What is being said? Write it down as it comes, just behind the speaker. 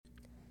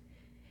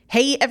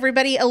Hey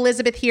everybody,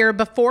 Elizabeth here.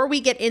 Before we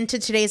get into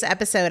today's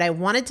episode, I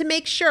wanted to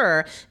make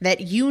sure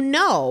that you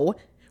know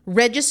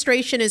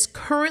registration is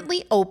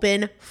currently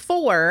open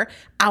for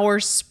our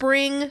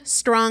Spring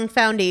Strong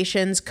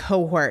Foundations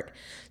cohort.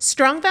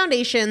 Strong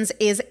Foundations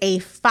is a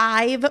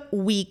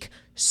 5-week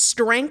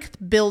strength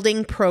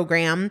building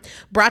program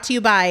brought to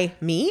you by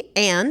me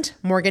and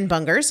Morgan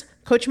Bungers.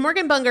 Coach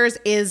Morgan Bungers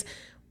is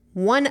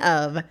one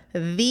of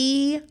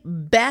the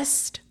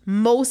best,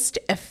 most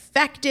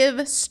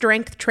effective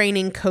strength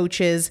training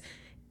coaches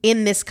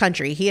in this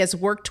country. He has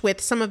worked with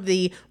some of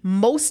the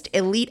most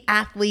elite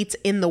athletes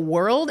in the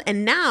world,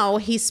 and now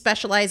he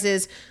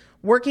specializes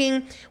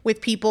working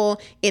with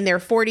people in their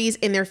 40s,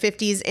 in their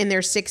 50s, in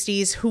their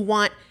 60s who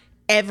want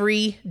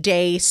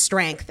everyday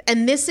strength.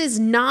 And this is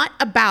not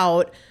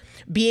about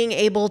being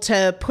able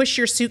to push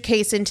your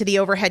suitcase into the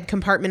overhead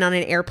compartment on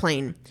an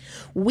airplane.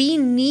 We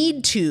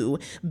need to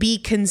be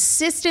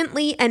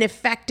consistently and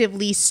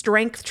effectively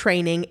strength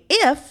training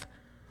if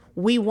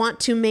we want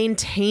to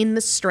maintain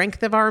the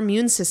strength of our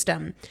immune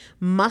system.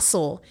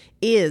 Muscle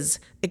is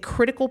a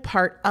critical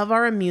part of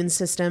our immune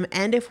system,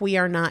 and if we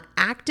are not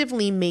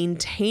actively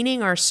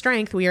maintaining our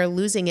strength, we are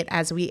losing it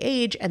as we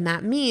age, and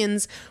that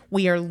means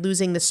we are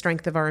losing the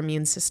strength of our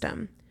immune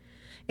system.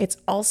 It's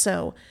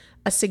also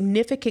a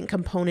significant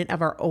component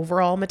of our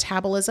overall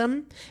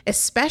metabolism,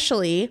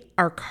 especially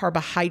our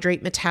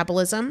carbohydrate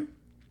metabolism.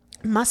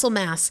 Muscle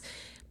mass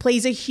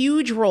plays a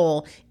huge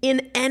role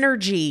in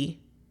energy,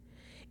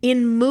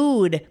 in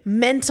mood,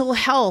 mental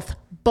health,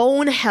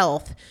 bone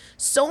health,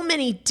 so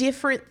many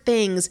different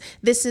things.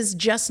 This is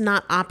just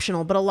not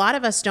optional, but a lot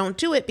of us don't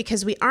do it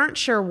because we aren't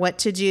sure what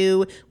to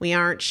do. We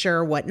aren't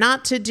sure what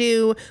not to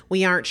do.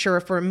 We aren't sure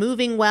if we're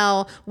moving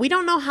well. We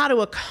don't know how to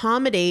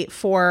accommodate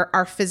for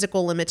our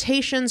physical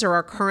limitations or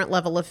our current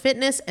level of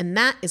fitness. And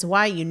that is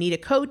why you need a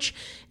coach,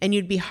 and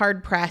you'd be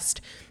hard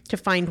pressed to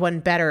find one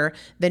better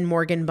than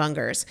Morgan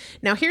Bungers.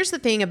 Now, here's the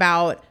thing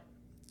about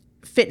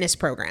fitness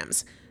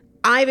programs.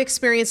 I've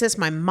experienced this.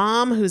 My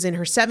mom, who's in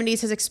her 70s,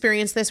 has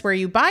experienced this, where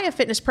you buy a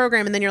fitness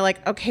program and then you're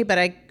like, okay, but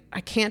I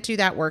can't do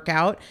that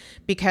workout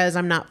because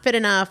I'm not fit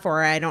enough,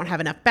 or I don't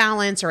have enough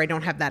balance, or I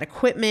don't have that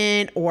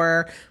equipment,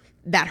 or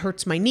that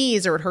hurts my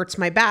knees, or it hurts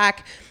my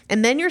back.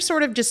 And then you're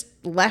sort of just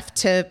left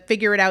to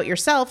figure it out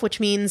yourself, which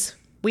means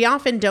we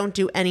often don't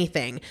do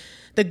anything.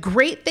 The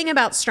great thing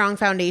about Strong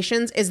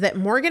Foundations is that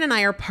Morgan and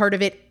I are part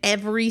of it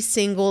every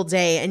single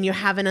day, and you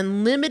have an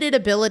unlimited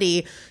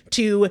ability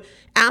to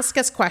ask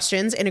us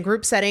questions in a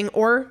group setting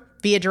or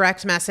via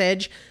direct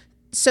message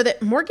so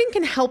that Morgan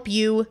can help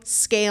you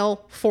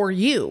scale for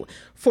you,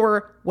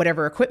 for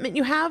whatever equipment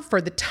you have, for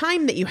the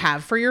time that you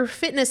have, for your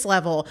fitness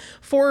level,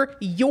 for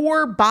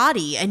your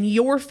body and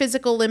your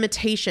physical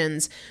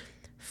limitations.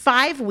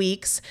 5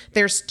 weeks,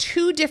 there's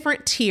 2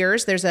 different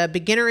tiers. There's a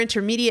beginner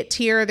intermediate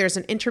tier. There's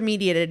an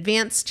intermediate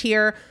advanced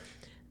tier.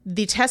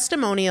 The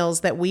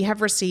testimonials that we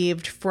have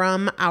received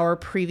from our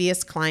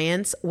previous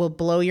clients will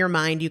blow your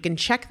mind. You can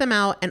check them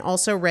out and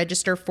also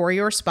register for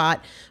your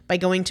spot by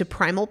going to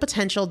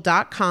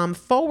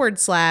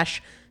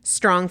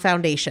primalpotential.com/strong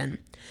foundation.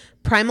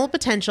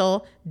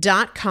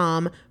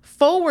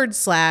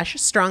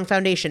 primalpotential.com/strong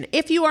foundation.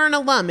 If you are an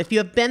alum, if you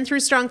have been through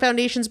Strong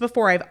Foundations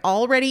before, I've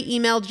already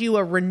emailed you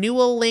a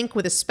renewal link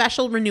with a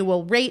special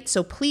renewal rate.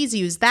 So please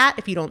use that.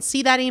 If you don't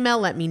see that email,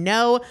 let me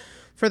know.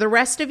 For the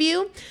rest of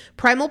you,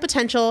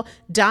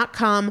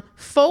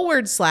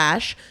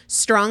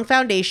 primalpotential.com/strong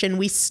foundation.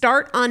 We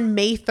start on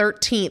May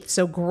 13th.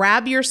 So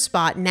grab your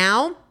spot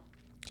now.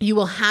 You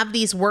will have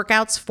these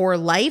workouts for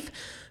life.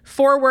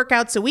 4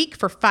 workouts a week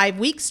for 5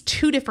 weeks,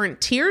 2 different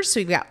tiers. So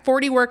you've got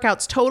 40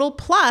 workouts total.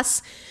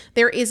 Plus,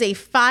 there is a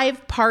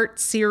 5-part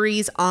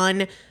series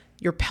on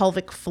your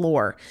pelvic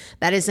floor.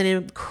 That is an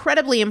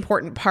incredibly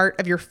important part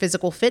of your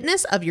physical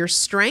fitness, of your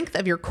strength,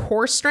 of your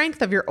core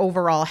strength, of your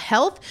overall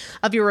health,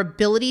 of your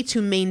ability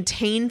to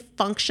maintain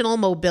functional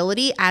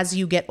mobility as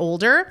you get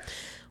older.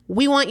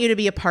 We want you to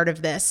be a part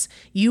of this.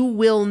 You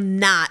will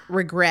not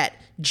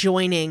regret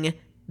joining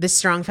the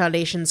Strong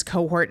Foundations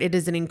cohort. It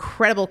is an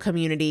incredible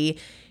community.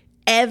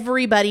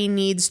 Everybody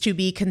needs to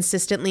be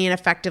consistently and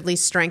effectively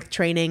strength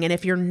training. And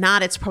if you're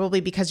not, it's probably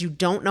because you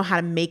don't know how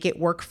to make it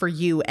work for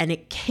you. And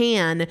it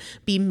can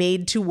be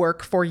made to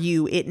work for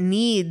you. It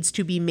needs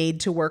to be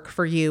made to work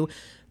for you.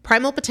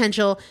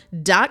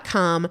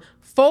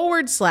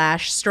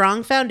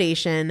 primalpotential.com/strong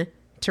foundation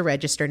to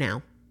register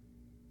now.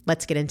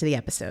 Let's get into the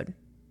episode.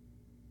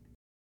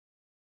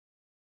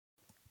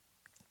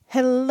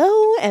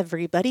 Hello,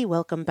 everybody.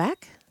 Welcome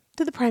back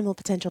to the Primal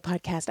Potential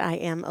Podcast. I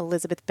am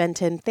Elizabeth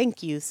Benton.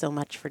 Thank you so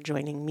much for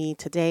joining me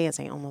today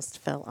as I almost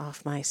fell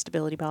off my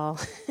stability ball.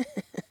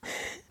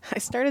 I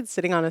started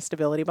sitting on a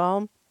stability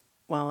ball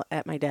while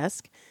at my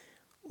desk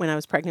when I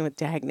was pregnant with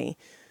Dagny.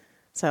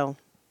 So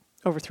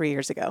over 3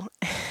 years ago.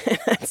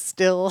 That's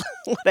still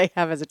what I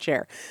have as a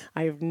chair.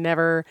 I've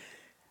never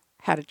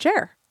had a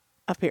chair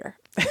up here.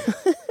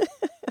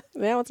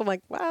 Now I'm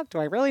like, wow, do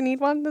I really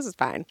need one? This is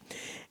fine.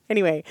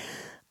 Anyway,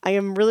 I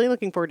am really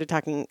looking forward to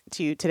talking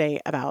to you today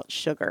about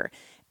sugar.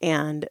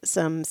 and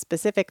some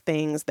specific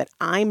things that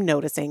I'm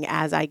noticing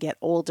as I get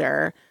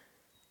older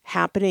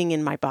happening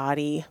in my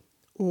body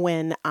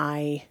when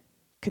I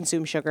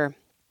consume sugar,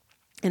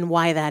 and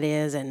why that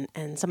is, and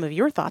some of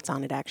your thoughts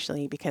on it,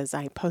 actually, because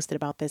I posted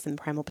about this in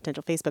the Primal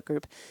Potential Facebook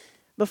group.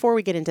 Before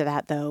we get into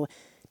that, though,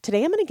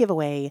 today I'm going to give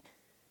away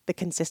the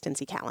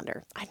consistency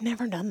calendar. I've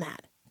never done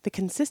that. The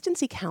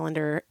consistency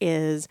calendar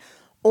is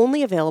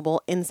only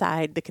available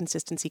inside the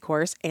consistency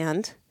course,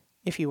 and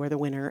if you are the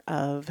winner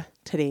of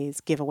today's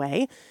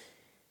giveaway,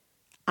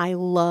 I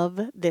love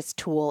this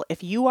tool.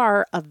 If you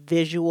are a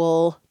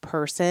visual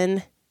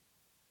person,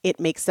 it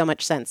makes so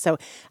much sense. So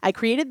I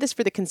created this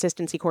for the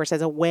consistency course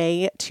as a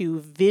way to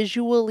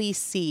visually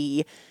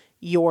see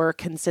your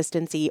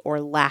consistency or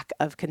lack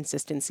of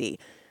consistency.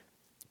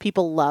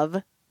 People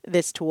love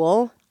this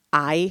tool.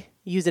 I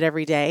use it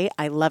every day.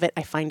 I love it.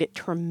 I find it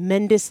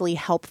tremendously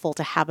helpful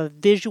to have a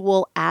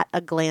visual at a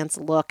glance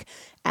look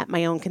at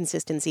my own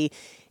consistency.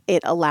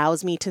 It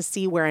allows me to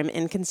see where I'm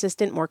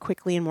inconsistent more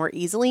quickly and more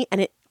easily, and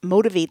it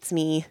motivates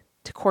me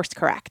to course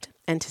correct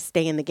and to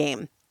stay in the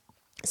game.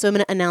 So I'm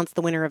going to announce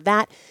the winner of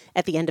that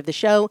at the end of the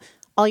show.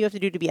 All you have to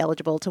do to be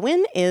eligible to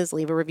win is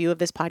leave a review of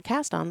this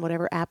podcast on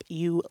whatever app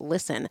you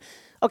listen.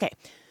 Okay.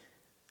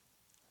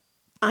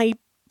 I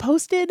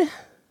posted,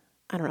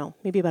 I don't know,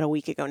 maybe about a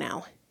week ago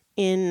now,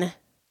 in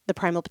the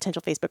Primal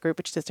Potential Facebook group,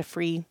 which is just a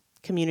free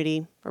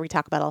community where we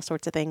talk about all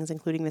sorts of things,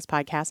 including this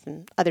podcast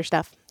and other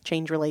stuff,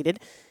 change related.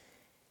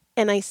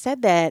 And I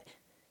said that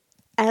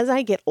as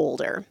I get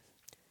older,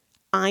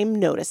 I'm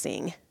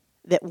noticing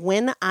that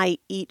when I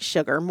eat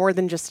sugar, more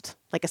than just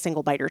like a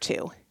single bite or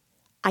two,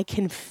 I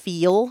can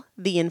feel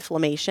the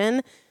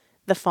inflammation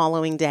the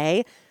following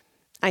day.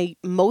 I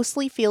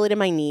mostly feel it in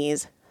my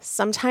knees.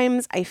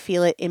 Sometimes I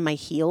feel it in my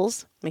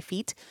heels, my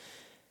feet,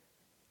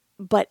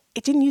 but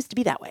it didn't used to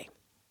be that way.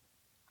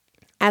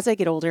 As I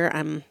get older,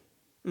 I'm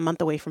a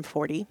month away from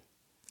 40.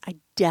 I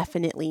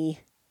definitely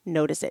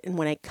notice it. And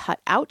when I cut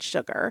out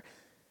sugar,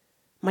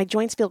 my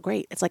joints feel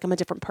great. It's like I'm a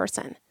different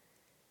person.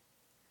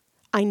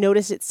 I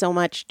notice it so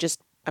much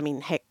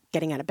heck,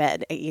 getting out of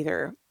bed. I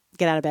either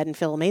get out of bed and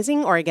feel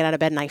amazing, or I get out of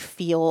bed and I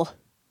feel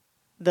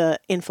the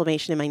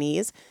inflammation in my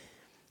knees.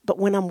 But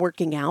when I'm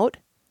working out,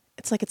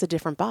 it's like it's a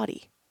different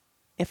body.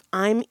 If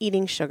I'm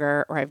eating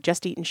sugar, or I've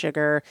just eaten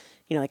sugar,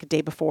 like a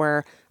day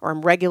before, or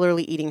I'm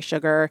regularly eating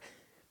sugar,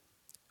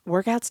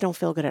 workouts don't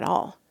feel good at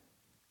all.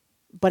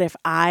 But if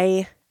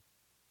I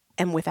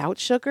am without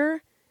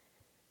sugar,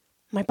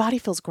 my body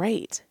feels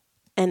great.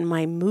 And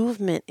my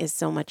movement is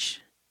so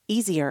much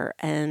easier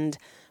and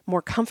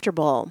more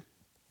comfortable.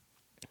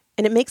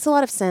 And it makes a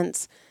lot of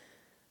sense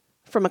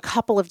from a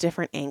couple of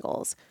different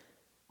angles.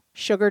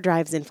 Sugar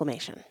drives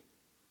inflammation.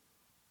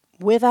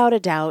 Without a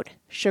doubt,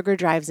 sugar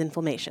drives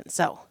inflammation.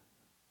 So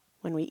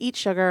when we eat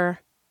sugar,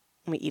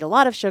 when we eat a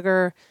lot of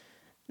sugar,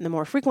 and the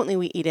more frequently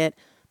we eat it,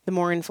 the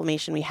more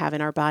inflammation we have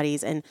in our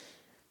bodies. And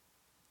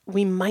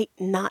we might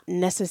not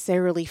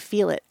necessarily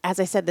feel it. As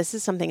I said, this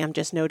is something I'm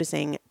just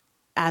noticing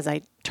as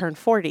I turn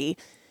 40,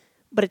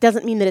 but it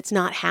doesn't mean that it's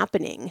not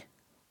happening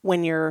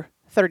when you're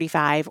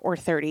 35 or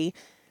 30.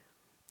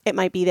 It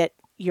might be that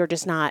you're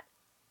just not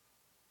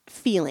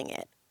feeling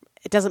it.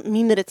 It doesn't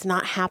mean that it's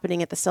not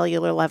happening at the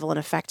cellular level and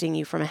affecting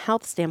you from a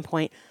health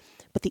standpoint.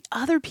 But the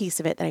other piece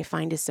of it that I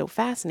find is so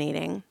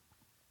fascinating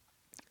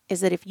is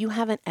that if you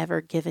haven't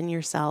ever given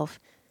yourself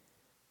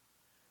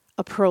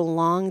a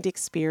prolonged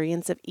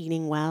experience of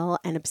eating well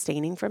and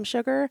abstaining from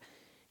sugar,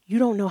 you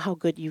don't know how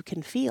good you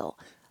can feel.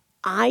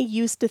 I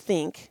used to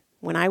think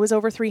when I was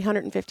over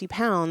 350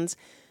 pounds,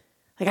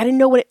 I didn't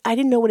know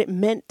what it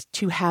meant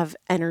to have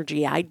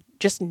energy. I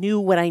just knew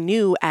what I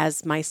knew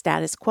as my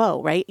status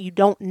quo, right? You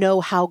don't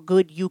know how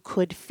good you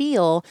could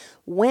feel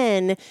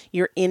when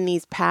you're in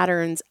these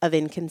patterns of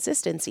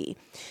inconsistency.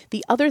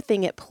 The other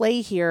thing at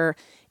play here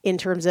in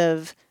terms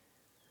of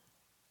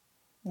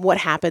what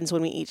happens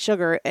when we eat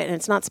sugar, and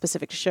it's not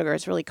specific to sugar,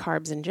 it's really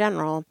carbs in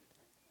general,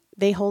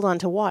 they hold on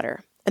to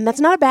water. And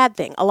that's not a bad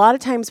thing. A lot of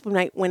times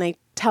when I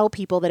tell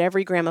people that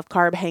every gram of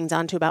carb hangs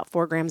on to about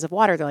 4 grams of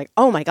water, they're like,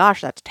 oh my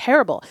gosh, that's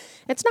terrible.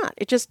 It's not.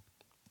 It just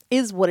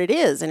is what it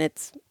is. And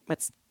it's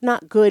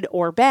not good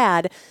or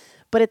bad,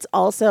 but it's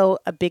also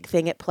a big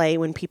thing at play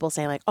when people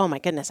say like, oh my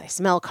goodness, I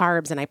smell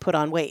carbs and I put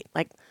on weight.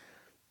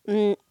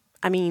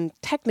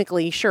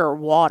 Technically, sure,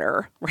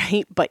 water,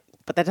 right? But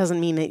that doesn't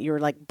mean that you're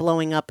like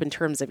blowing up in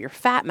terms of your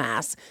fat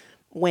mass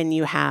when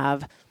you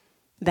have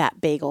that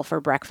bagel for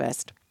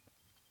breakfast.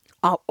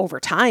 Over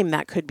time,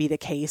 that could be the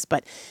case,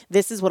 but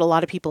this is what a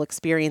lot of people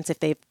experience if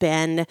they've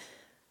been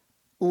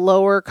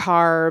lower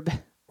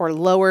carb or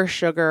lower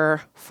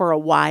sugar for a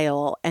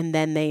while and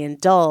then they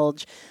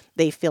indulge.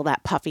 They feel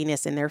that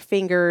puffiness in their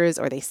fingers,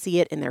 or they see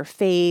it in their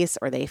face,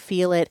 or they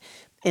feel it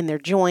in their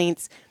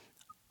joints.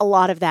 A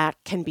lot of that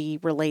can be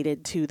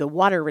related to the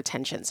water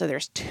retention. So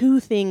there's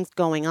 2 things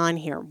going on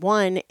here.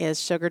 One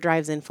is sugar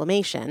drives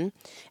inflammation,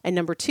 and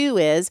number 2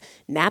 is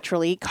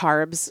naturally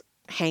carbs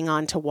hang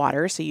on to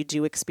water, so you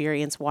do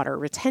experience water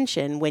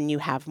retention when you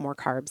have more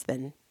carbs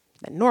than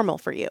normal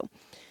for you.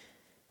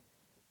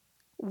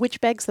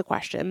 Which begs the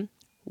question,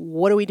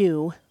 what do we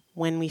do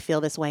when we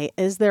feel this way?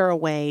 Is there a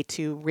way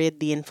to rid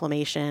the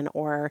inflammation,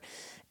 or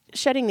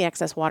shedding the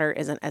excess water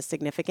isn't as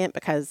significant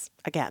because,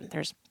 again,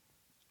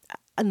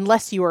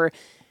 unless you're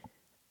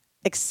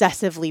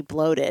excessively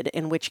bloated,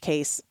 in which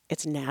case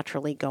it's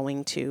naturally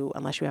going to,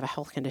 unless you have a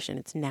health condition,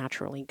 it's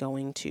naturally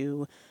going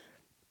to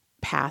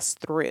pass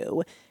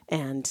through.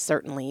 And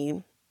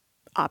certainly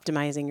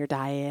optimizing your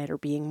diet or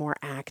being more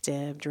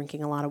active,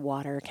 drinking a lot of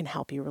water can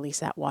help you release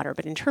that water.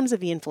 But in terms of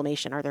the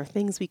inflammation, are there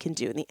things we can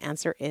do? And the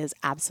answer is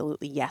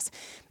absolutely yes.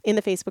 In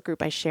the Facebook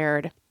group, I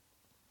shared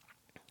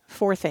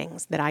 4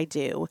 things that I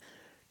do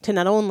to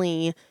not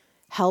only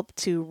help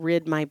to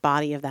rid my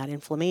body of that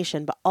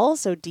inflammation, but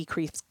also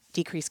decrease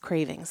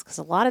cravings. Because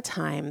a lot of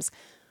times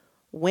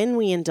when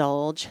we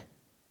indulge,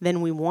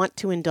 then we want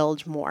to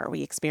indulge more.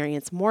 We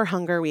experience more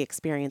hunger, we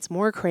experience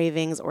more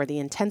cravings, or the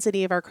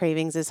intensity of our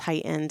cravings is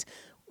heightened,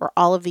 or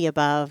all of the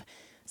above.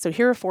 So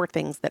here are 4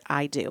 things that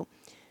I do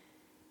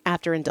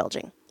after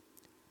indulging.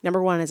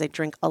 Number 1 is I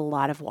drink a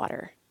lot of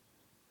water.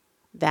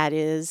 That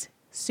is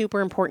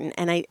super important.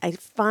 And I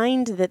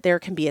find that there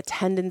can be a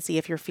tendency,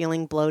 if you're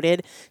feeling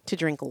bloated, to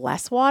drink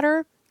less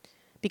water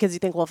because you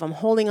think, well, if I'm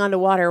holding on to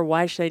water,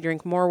 why should I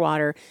drink more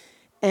water?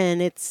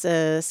 And it's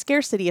a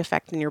scarcity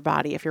effect in your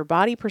body. If your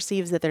body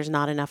perceives that there's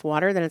not enough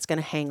water, then it's going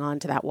to hang on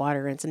to that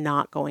water and it's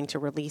not going to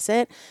release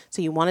it.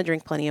 So you want to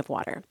drink plenty of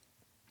water.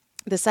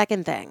 The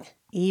second thing,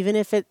 even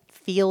if it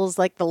feels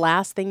like the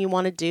last thing you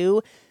want to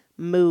do,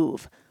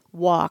 move,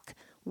 walk,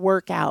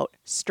 work out,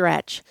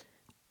 stretch.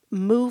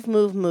 Move.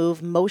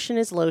 Motion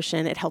is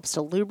lotion. It helps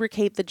to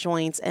lubricate the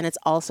joints, and it's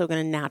also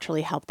going to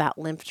naturally help that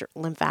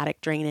lymphatic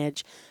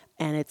drainage.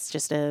 And it's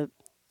just a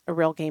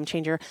real game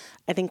changer.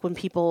 I think when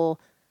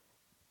people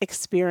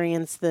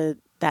experience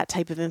that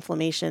type of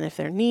inflammation, if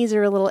their knees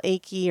are a little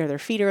achy or their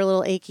feet are a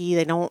little achy,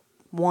 they don't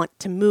want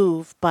to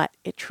move, but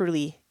it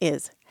truly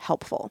is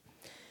helpful.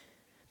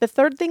 The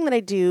third thing that I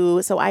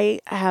do, so I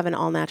have an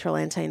all-natural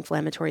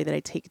anti-inflammatory that I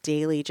take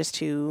daily just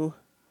to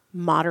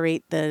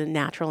moderate the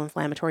natural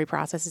inflammatory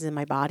processes in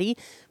my body.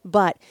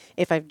 But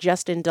if I've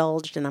just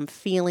indulged and I'm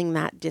feeling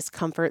that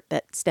discomfort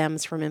that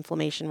stems from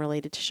inflammation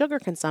related to sugar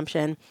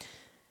consumption,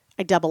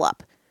 I double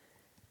up.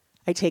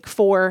 I take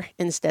 4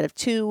 instead of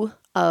 2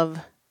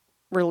 of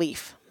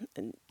relief.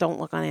 And don't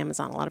look on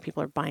Amazon. A lot of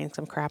people are buying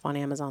some crap on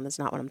Amazon. That's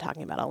not what I'm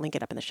talking about. I'll link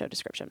it up in the show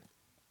description.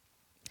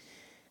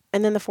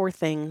 And then the 4th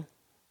thing,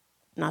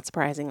 not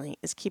surprisingly,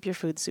 is keep your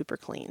food super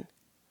clean.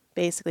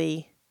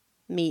 Basically,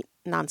 meat,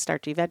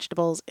 non-starchy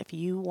vegetables. If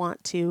you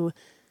want to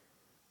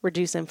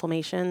reduce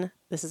inflammation,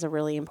 this is a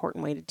really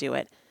important way to do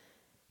it.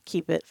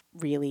 Keep it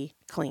really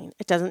clean.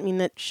 It doesn't mean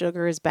that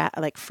sugar is bad,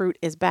 like fruit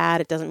is bad.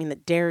 It doesn't mean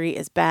that dairy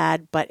is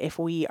bad. But if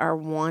we are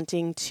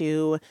wanting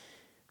to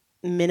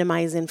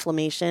minimize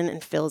inflammation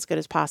and feel as good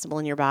as possible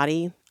in your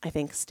body, I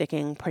think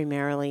sticking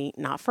primarily,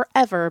 not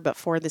forever, but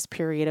for this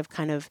period of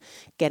kind of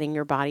getting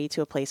your body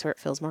to a place where it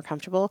feels more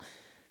comfortable,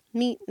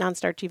 meat,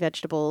 non-starchy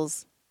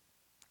vegetables,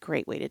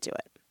 great way to do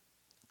it.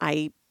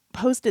 I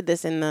posted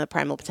this in the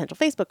Primal Potential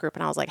Facebook group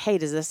and I was like, hey,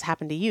 does this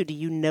happen to you? Do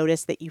you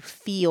notice that you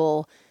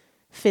feel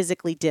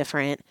physically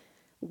different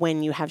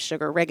when you have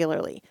sugar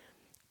regularly?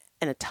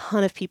 And a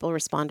ton of people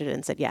responded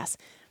and said yes.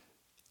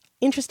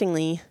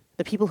 Interestingly,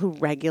 the people who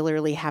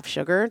regularly have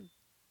sugar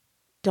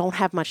don't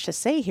have much to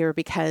say here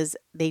because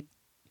they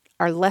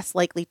are less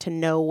likely to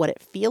know what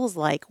it feels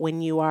like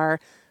when you are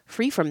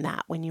free from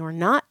that, when you are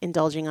not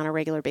indulging on a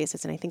regular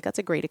basis. And I think that's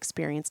a great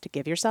experience to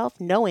give yourself,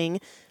 knowing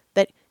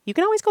that you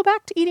can always go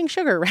back to eating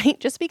sugar, right?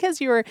 Just because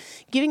you're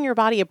giving your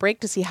body a break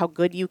to see how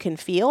good you can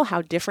feel,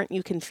 how different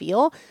you can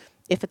feel,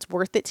 if it's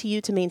worth it to you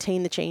to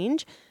maintain the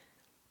change,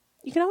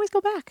 you can always go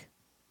back.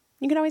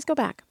 You can always go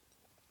back.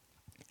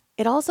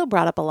 It also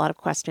brought up a lot of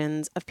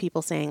questions of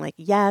people saying like,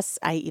 yes,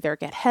 I either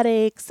get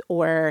headaches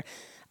or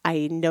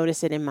I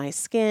notice it in my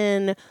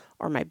skin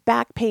or my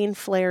back pain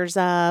flares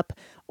up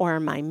or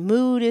my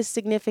mood is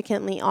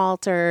significantly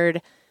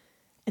altered.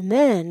 And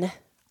then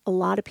a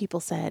lot of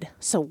people said,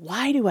 so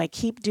why do I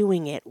keep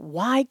doing it?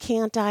 Why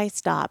can't I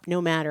stop?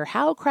 No matter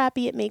how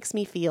crappy it makes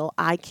me feel,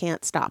 I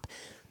can't stop.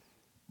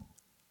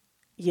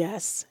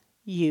 Yes,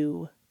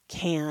 you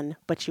can,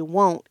 but you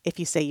won't if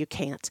you say you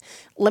can't.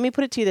 Let me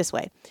put it to you this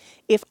way.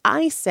 If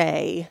I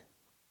say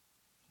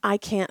I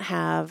can't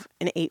have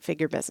an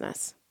 8-figure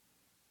business,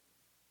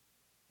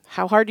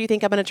 how hard do you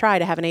think I'm going to try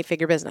to have an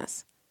 8-figure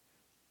business?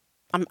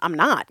 I'm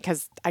not,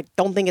 because I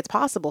don't think it's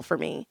possible for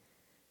me.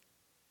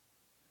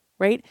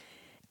 Right?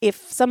 If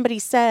somebody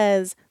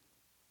says,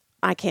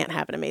 I can't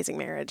have an amazing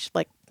marriage,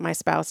 like my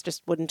spouse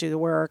just wouldn't do the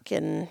work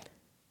and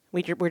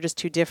we're just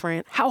too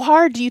different. How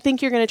hard do you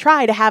think you're going to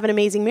try to have an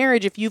amazing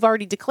marriage if you've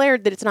already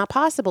declared that it's not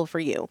possible for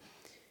you?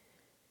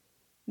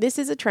 This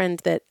is a trend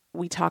that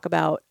we talk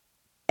about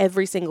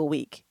every single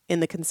week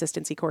in the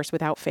consistency course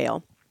without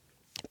fail.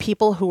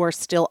 People who are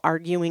still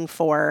arguing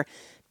for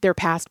their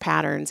past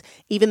patterns,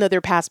 even though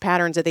they're past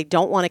patterns that they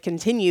don't want to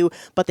continue,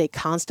 but they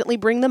constantly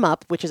bring them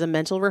up, which is a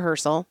mental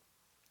rehearsal.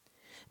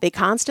 They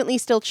constantly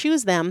still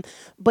choose them,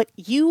 but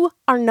you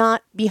are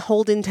not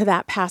beholden to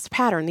that past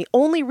pattern. The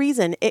only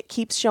reason it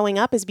keeps showing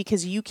up is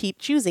because you keep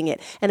choosing it.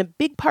 And a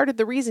big part of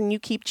the reason you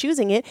keep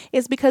choosing it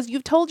is because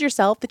you've told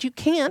yourself that you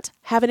can't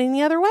have it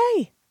any other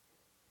way,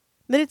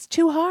 that it's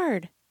too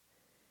hard.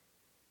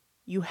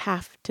 You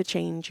have to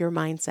change your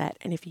mindset.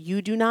 And if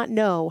you do not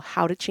know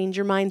how to change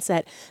your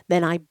mindset,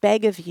 then I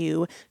beg of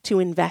you to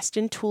invest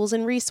in tools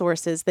and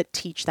resources that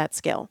teach that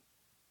skill.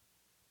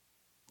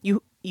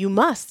 You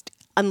must,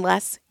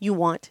 unless you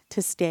want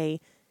to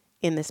stay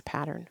in this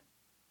pattern.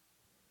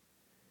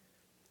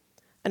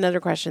 Another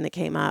question that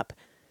came up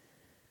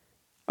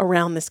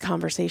around this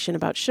conversation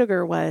about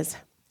sugar was,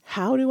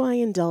 how do I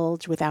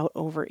indulge without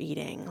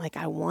overeating? Like,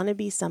 I want to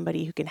be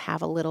somebody who can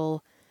have a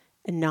little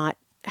and not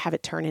have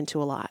it turn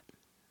into a lot.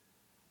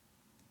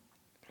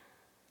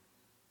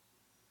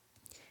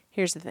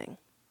 Here's the thing.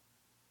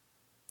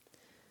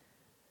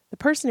 The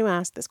person who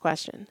asked this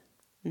question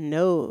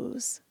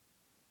knows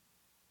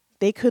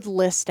they could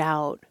list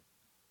out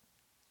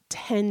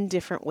 10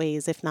 different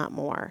ways, if not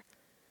more,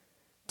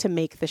 to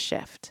make the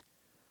shift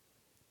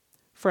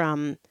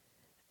from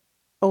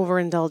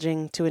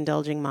overindulging to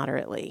indulging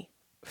moderately.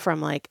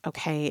 From like,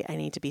 okay, I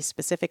need to be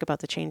specific about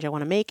the change I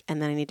want to make,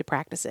 and then I need to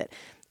practice it.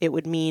 It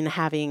would mean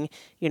having,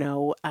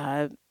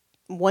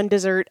 one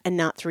dessert and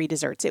not 3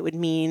 desserts. It would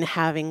mean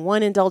having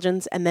one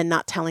indulgence and then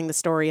not telling the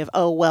story of,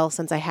 oh, well,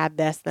 since I had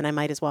this, then I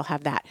might as well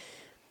have that.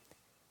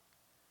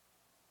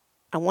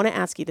 I want to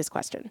ask you this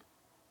question.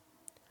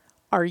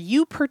 Are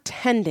you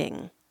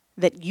pretending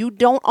that you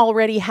don't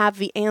already have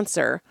the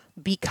answer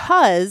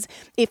because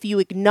if you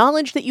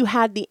acknowledge that you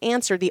had the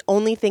answer, the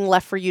only thing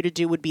left for you to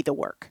do would be the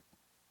work?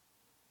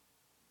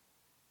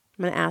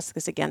 I'm going to ask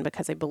this again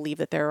because I believe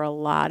that there are a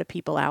lot of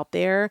people out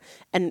there,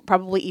 and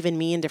probably even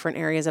me in different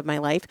areas of my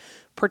life,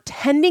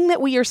 pretending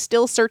that we are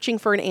still searching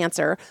for an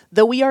answer,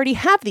 though we already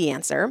have the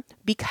answer,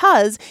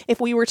 because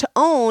if we were to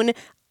own,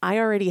 I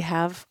already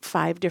have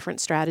 5 different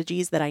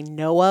strategies that I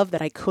know of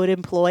that I could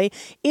employ.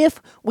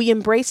 If we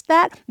embraced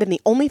that, then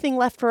the only thing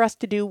left for us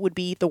to do would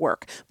be the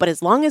work. But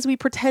as long as we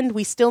pretend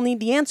we still need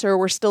the answer,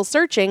 we're still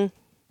searching,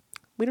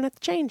 we don't have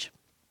to change.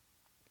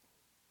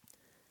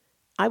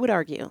 I would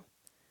argue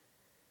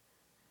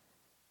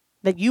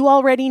that you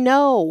already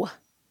know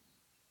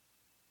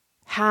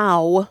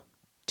how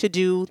to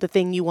do the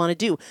thing you want to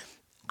do.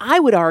 I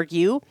would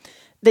argue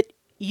that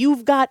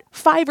you've got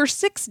 5 or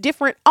 6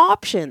 different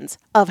options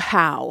of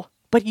how,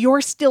 but you're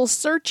still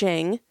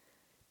searching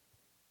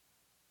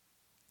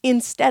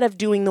instead of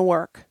doing the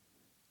work.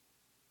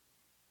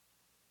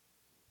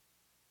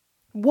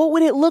 What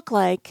would it look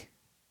like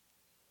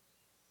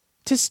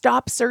to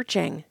stop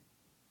searching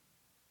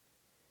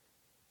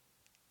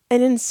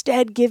and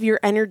instead give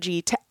your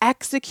energy to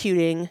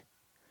executing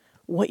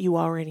what you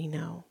already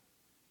know?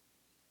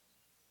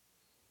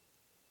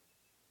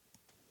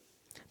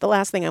 The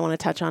last thing I want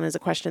to touch on is a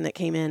question that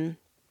came in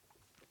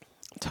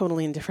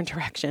totally in a different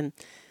direction.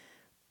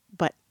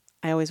 But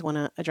I always want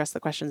to address the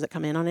questions that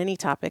come in on any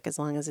topic as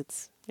long as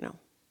it's,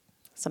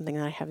 something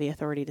that I have the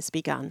authority to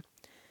speak on.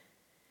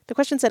 The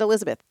question said,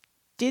 Elizabeth,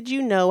 did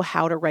you know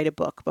how to write a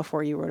book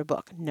before you wrote a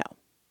book? No.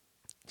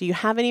 Do you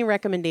have any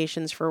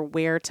recommendations for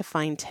where to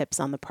find tips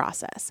on the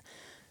process?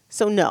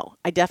 So no,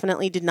 I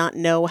definitely did not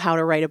know how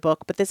to write a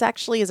book, but this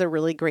actually is a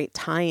really great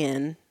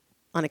tie-in,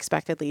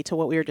 unexpectedly, to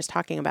what we were just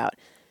talking about.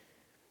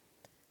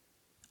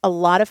 A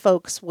lot of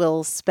folks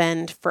will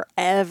spend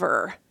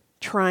forever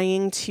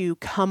trying to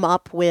come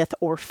up with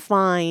or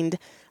find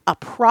a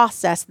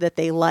process that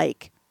they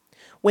like,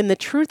 when the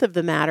truth of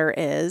the matter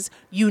is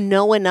you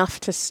know enough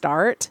to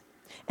start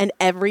and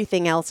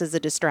everything else is a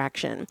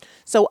distraction.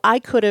 So I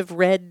could have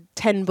read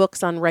 10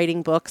 books on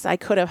writing books. I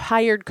could have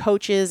hired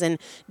coaches and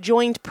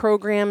joined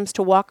programs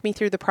to walk me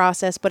through the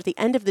process. But at the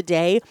end of the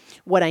day,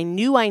 what I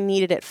knew I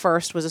needed at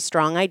first was a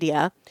strong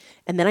idea.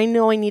 And then I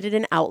know I needed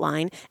an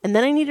outline. And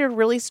then I needed a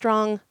really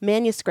strong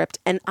manuscript.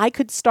 And I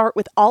could start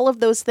with all of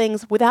those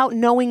things without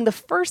knowing the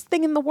first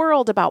thing in the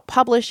world about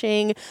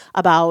publishing,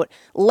 about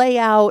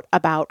layout,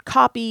 about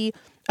copy,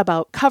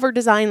 about cover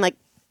design, like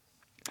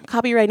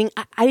copywriting.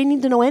 I didn't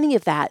need to know any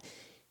of that.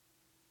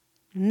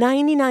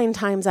 99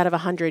 times out of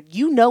 100,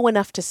 you know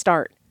enough to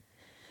start.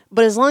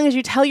 But as long as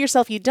you tell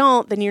yourself you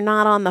don't, then you're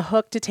not on the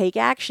hook to take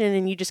action,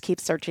 and you just keep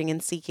searching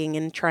and seeking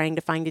and trying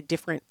to find a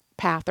different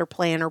path or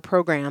plan or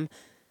program.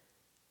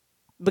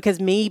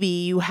 Because maybe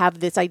you have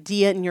this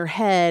idea in your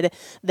head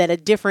that a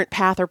different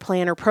path or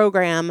plan or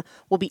program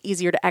will be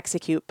easier to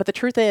execute. But the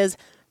truth is,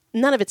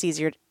 none of it's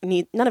easy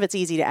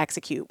to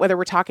execute. Whether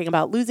we're talking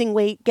about losing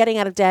weight, getting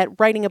out of debt,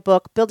 writing a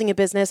book, building a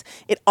business,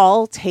 it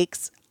all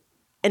takes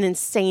an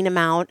insane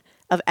amount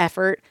of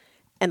effort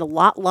and a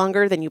lot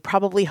longer than you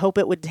probably hope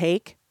it would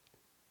take.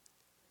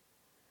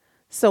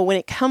 So when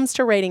it comes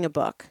to writing a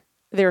book,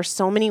 there are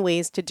so many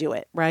ways to do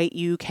it, right?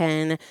 You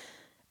can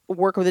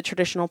work with a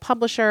traditional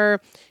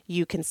publisher,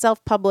 you can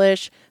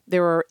self-publish.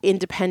 There are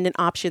independent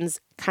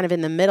options kind of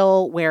in the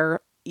middle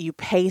where you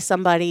pay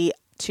somebody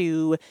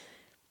to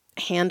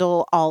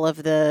handle all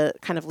of the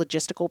kind of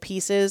logistical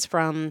pieces,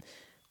 from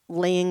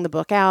laying the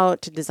book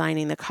out, to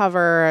designing the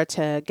cover,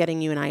 to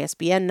getting you an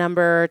ISBN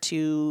number,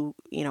 to,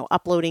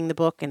 uploading the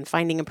book and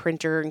finding a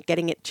printer and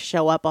getting it to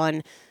show up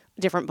on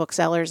different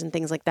booksellers and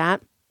things like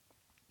that.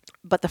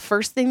 But the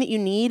first thing that you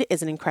need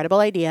is an incredible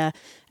idea.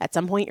 At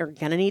some point, you're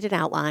going to need an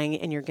outline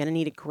and you're going to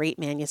need a great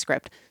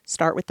manuscript.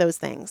 Start with those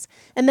things.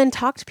 And then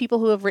talk to people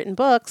who have written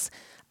books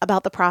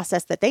about the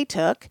process that they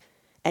took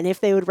and if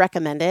they would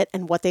recommend it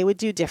and what they would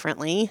do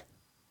differently.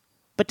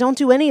 But don't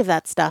do any of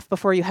that stuff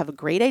before you have a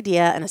great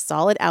idea and a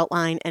solid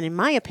outline. And in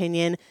my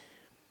opinion,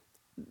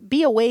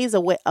 be a ways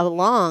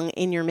along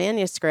in your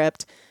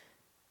manuscript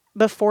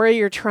before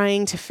you're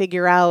trying to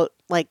figure out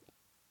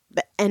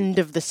the end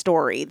of the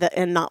story,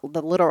 and not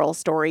the literal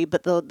story,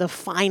 but the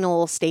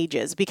final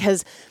stages,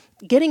 because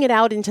getting it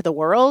out into the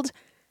world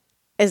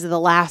is the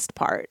last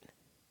part,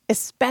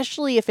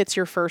 especially if it's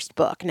your first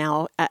book.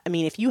 Now,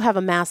 if you have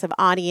a massive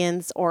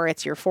audience or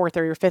it's your fourth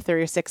or your fifth or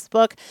your sixth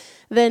book,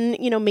 then,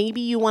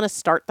 maybe you want to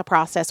start the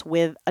process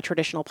with a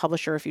traditional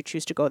publisher if you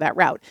choose to go that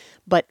route.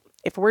 But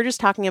if we're just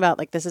talking about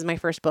this is my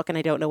first book and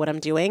I don't know what I'm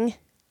doing,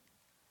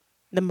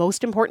 the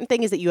most important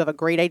thing is that you have a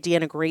great idea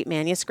and a great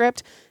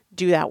manuscript.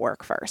 Do that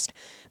work first.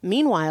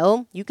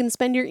 Meanwhile, you can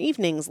spend your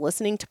evenings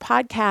listening to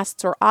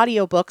podcasts or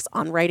audiobooks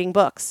on writing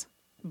books.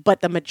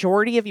 But the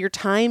majority of your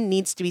time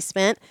needs to be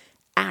spent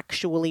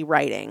actually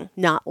writing,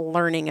 not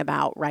learning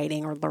about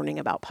writing or learning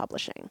about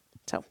publishing.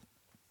 So,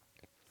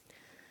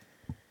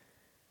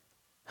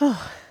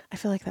 I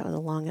feel like that was a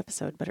long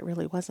episode, but it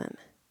really wasn't.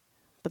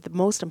 But the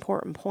most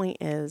important point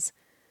is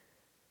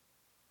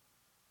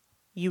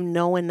you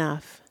know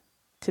enough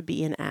to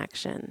be in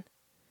action.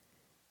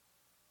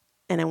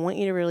 And I want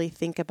you to really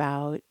think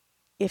about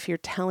if you're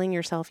telling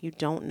yourself you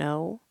don't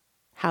know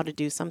how to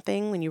do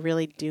something when you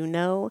really do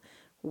know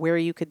where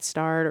you could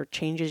start or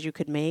changes you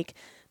could make.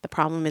 The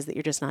problem is that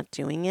you're just not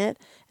doing it.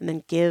 And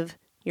then give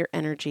your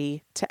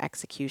energy to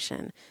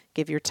execution.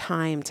 Give your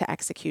time to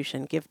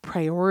execution. Give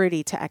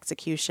priority to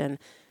execution,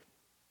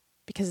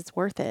 because it's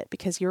worth it,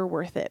 because you're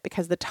worth it,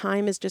 because the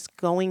time is just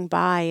going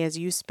by as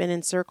you spin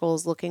in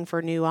circles looking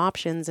for new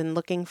options and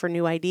looking for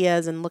new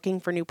ideas and looking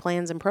for new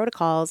plans and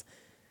protocols.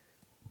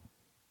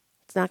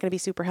 It's not going to be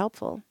super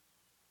helpful.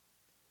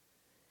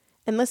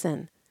 And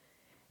listen,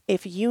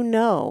 if you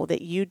know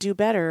that you do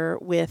better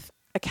with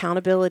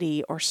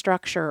accountability or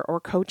structure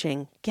or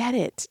coaching, get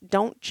it.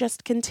 Don't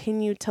just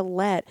continue to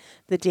let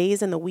the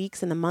days and the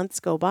weeks and the months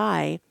go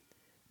by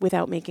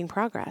without making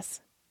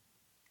progress,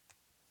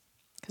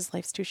 because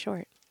life's too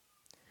short.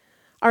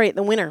 All right,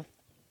 the winner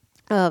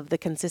of the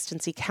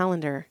consistency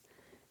calendar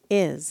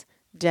is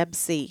Deb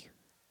C.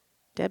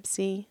 Deb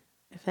C,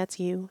 if that's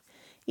you,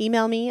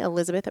 email me,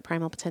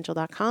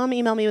 elizabeth@primalpotential.com.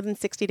 Email me within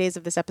 60 days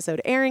of this episode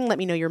airing. Let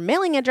me know your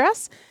mailing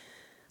address.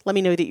 Let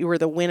me know that you were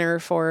the winner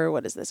for,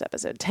 what is this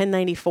episode,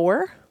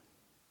 1094.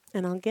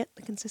 And I'll get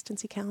the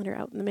consistency calendar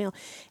out in the mail.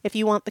 If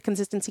you want the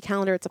consistency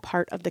calendar, it's a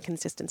part of the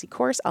consistency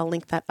course. I'll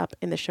link that up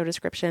in the show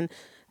description.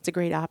 It's a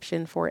great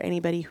option for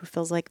anybody who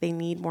feels like they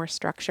need more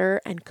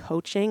structure and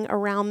coaching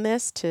around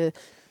this to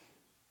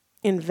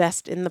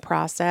invest in the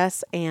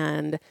process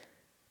and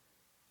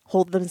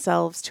hold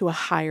themselves to a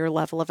higher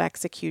level of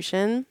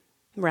execution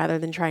rather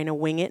than trying to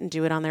wing it and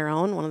do it on their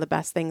own. One of the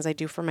best things I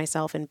do for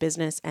myself in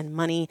business and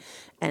money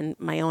and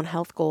my own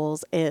health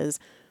goals is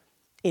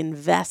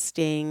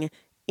investing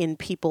in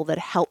people that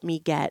help me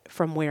get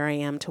from where I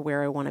am to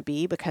where I want to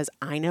be, because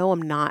I know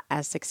I'm not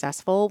as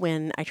successful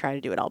when I try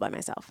to do it all by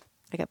myself.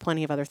 I got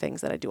plenty of other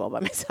things that I do all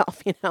by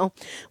myself,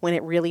 When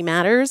it really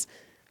matters,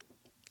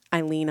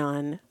 I lean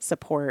on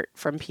support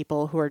from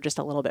people who are just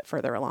a little bit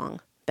further along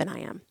than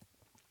I am.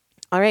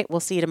 All right, we'll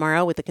see you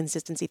tomorrow with the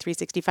Consistency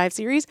 365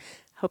 series.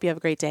 Hope you have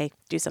a great day.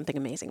 Do something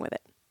amazing with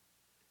it.